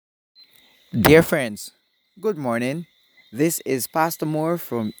Dear friends, good morning. This is Pastor Moore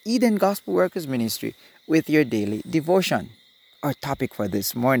from Eden Gospel Workers Ministry with your daily devotion. Our topic for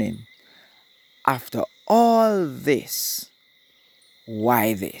this morning: after all this,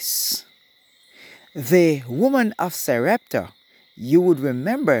 why this? The woman of Sarepta, you would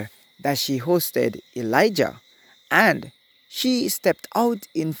remember that she hosted Elijah and she stepped out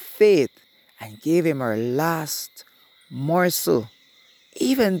in faith and gave him her last morsel,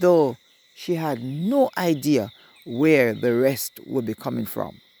 even though she had no idea where the rest would be coming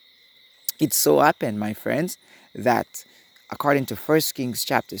from. It so happened, my friends, that according to 1 Kings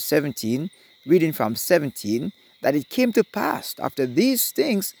chapter 17, reading from 17, that it came to pass after these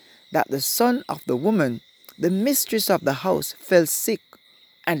things that the son of the woman, the mistress of the house, fell sick,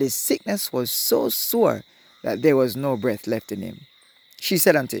 and his sickness was so sore that there was no breath left in him. She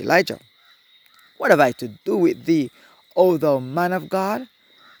said unto Elijah, what have I to do with thee, O thou man of God,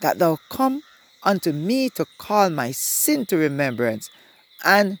 that thou come unto me to call my sin to remembrance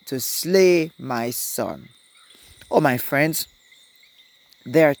and to slay my son? Oh, my friends,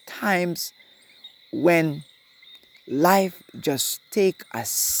 there are times when life just take a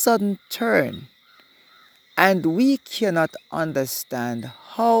sudden turn and we cannot understand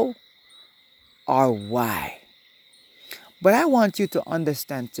how or why. But I want you to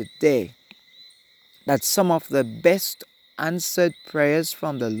understand today that some of the best answered prayers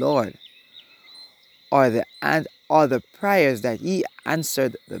from the Lord are the prayers that He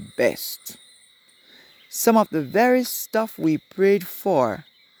answered the best. Some of the very stuff we prayed for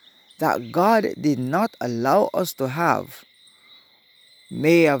that God did not allow us to have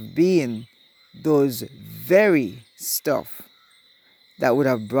may have been those very stuff that would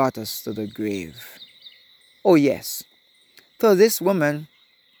have brought us to the grave. Oh, yes. So, this woman,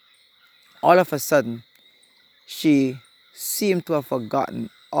 all of a sudden, she seemed to have forgotten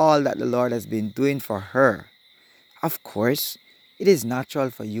all that the Lord has been doing for her. Of course, it is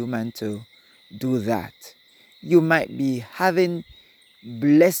natural for human to do that. You might be having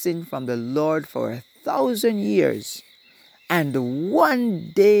blessing from the Lord for 1,000 years, and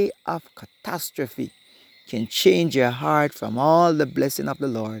one day of catastrophe can change your heart from all the blessing of the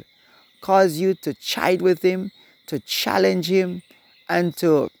Lord, cause you to chide with Him, to challenge Him, and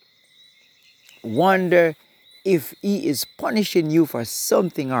to wonder if He is punishing you for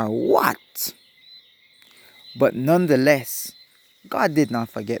something or what. But nonetheless, God did not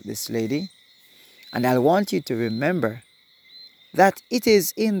forget this lady. And I want you to remember that it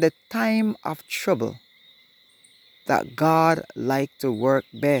is in the time of trouble that God likes to work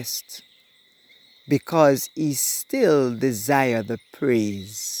best, because He still desires the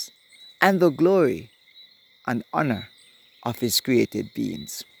praise and the glory and honor of His created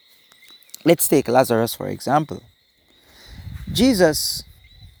beings. Let's take Lazarus for example. Jesus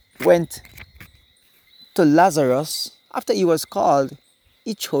went to Lazarus after he was called.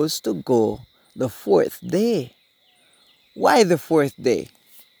 He chose to go the fourth day. Why the fourth day?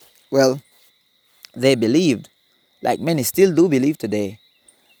 Well, they believed, like many still do believe today,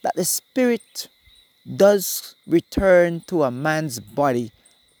 that the spirit does return to a man's body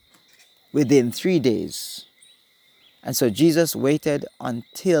within 3 days. And so Jesus waited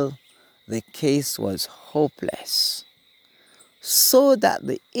until the case was hopeless, so that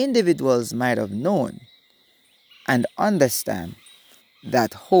the individuals might have known and understand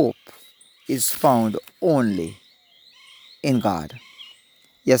that hope is found only in God.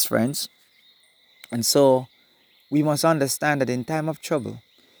 Yes, friends. And so we must understand that in time of trouble,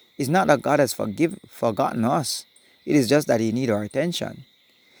 it's not that God has forgotten us. It is just that He needs our attention.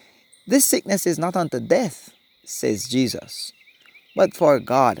 This sickness is not unto death, says Jesus, but for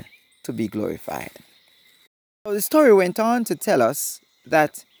God to be glorified. So the story went on to tell us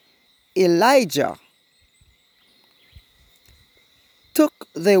that Elijah took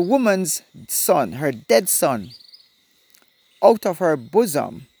the woman's son, her dead son, out of her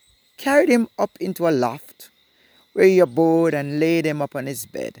bosom, carried him up into a loft, where he abode and laid him upon his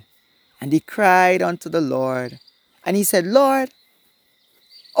bed. And he cried unto the Lord, and he said, Lord,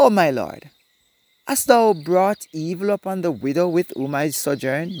 O my Lord, hast thou brought evil upon the widow with whom I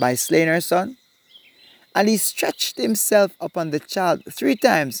sojourn by slaying her son? And he stretched himself upon the child 3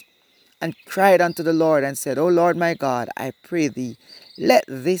 times, and cried unto the Lord, and said, O Lord my God, I pray thee, let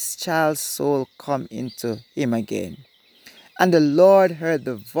this child's soul come into him again. And the Lord heard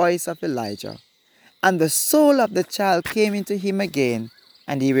the voice of Elijah, and the soul of the child came into him again,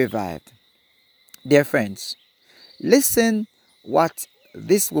 and he revived. Dear friends, listen what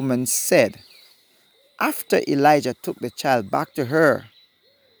this woman said after Elijah took the child back to her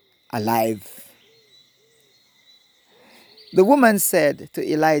alive. The woman said to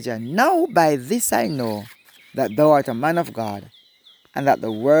Elijah, "Now by this I know that thou art a man of God, and that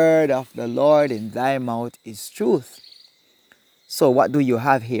the word of the Lord in thy mouth is truth." So what do you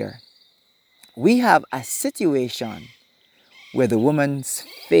have here? We have a situation where the woman's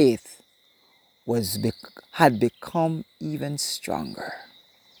faith had become even stronger.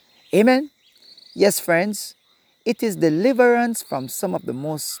 Amen? Yes, friends, it is deliverance from some of the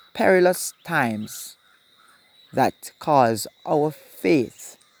most perilous times that cause our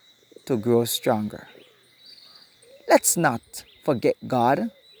faith to grow stronger. Let's not forget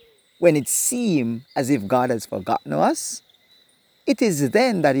God when it seems as if God has forgotten us. It is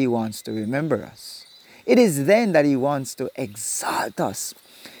then that He wants to remember us. It is then that He wants to exalt us.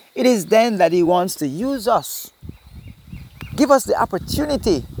 It is then that He wants to use us. Give us the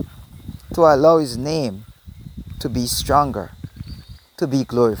opportunity to allow His name to be stronger, to be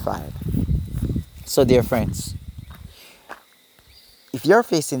glorified. So, dear friends, if you're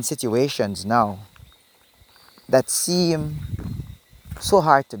facing situations now that seem so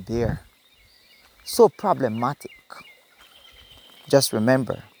hard to bear, so problematic, just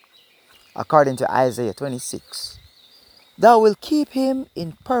remember, according to Isaiah 26, "Thou wilt keep him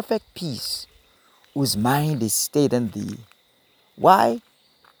in perfect peace, whose mind is stayed on thee." Why?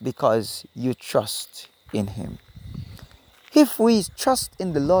 Because you trust in him. If we trust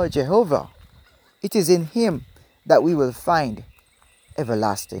in the Lord Jehovah, it is in him that we will find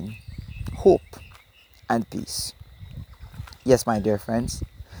everlasting hope and peace. Yes, my dear friends,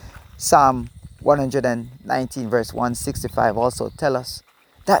 Psalm 119 verse 165 also tell us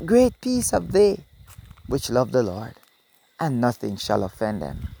that great peace have they which love the Lord, and nothing shall offend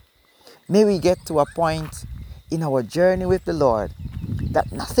them. May we get to a point in our journey with the Lord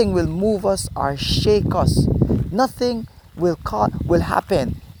that nothing will move us or shake us. Nothing will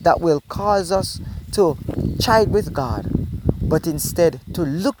happen that will cause us to chide with God, but instead to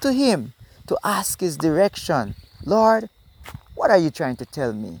look to Him, to ask His direction. Lord, what are you trying to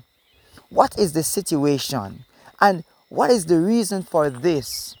tell me? What is the situation? And what is the reason for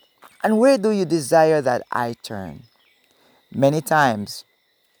this? And where do you desire that I turn? Many times,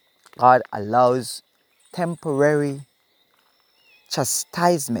 God allows temporary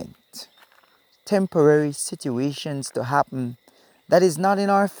chastisement, temporary situations to happen that is not in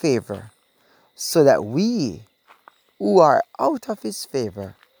our favor, so that we who are out of His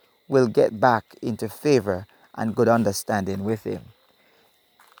favor will get back into favor and good understanding with Him.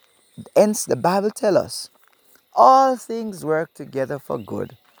 Hence, the Bible tells us, all things work together for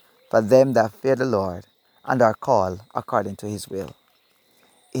good for them that fear the Lord and are called according to His will.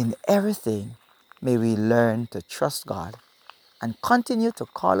 In everything, may we learn to trust God and continue to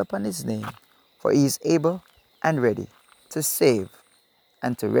call upon His name, for He is able and ready to save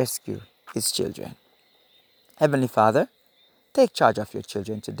and to rescue His children. Heavenly Father, take charge of your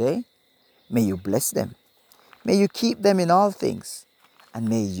children today. May you bless them. May you keep them in all things, and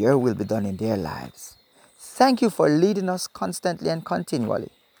may your will be done in their lives. Thank you for leading us constantly and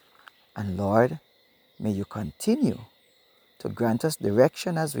continually. And Lord, may you continue to grant us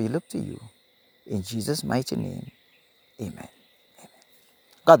direction as we look to you. In Jesus' mighty name, amen.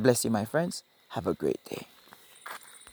 God bless you, my friends. Have a great day.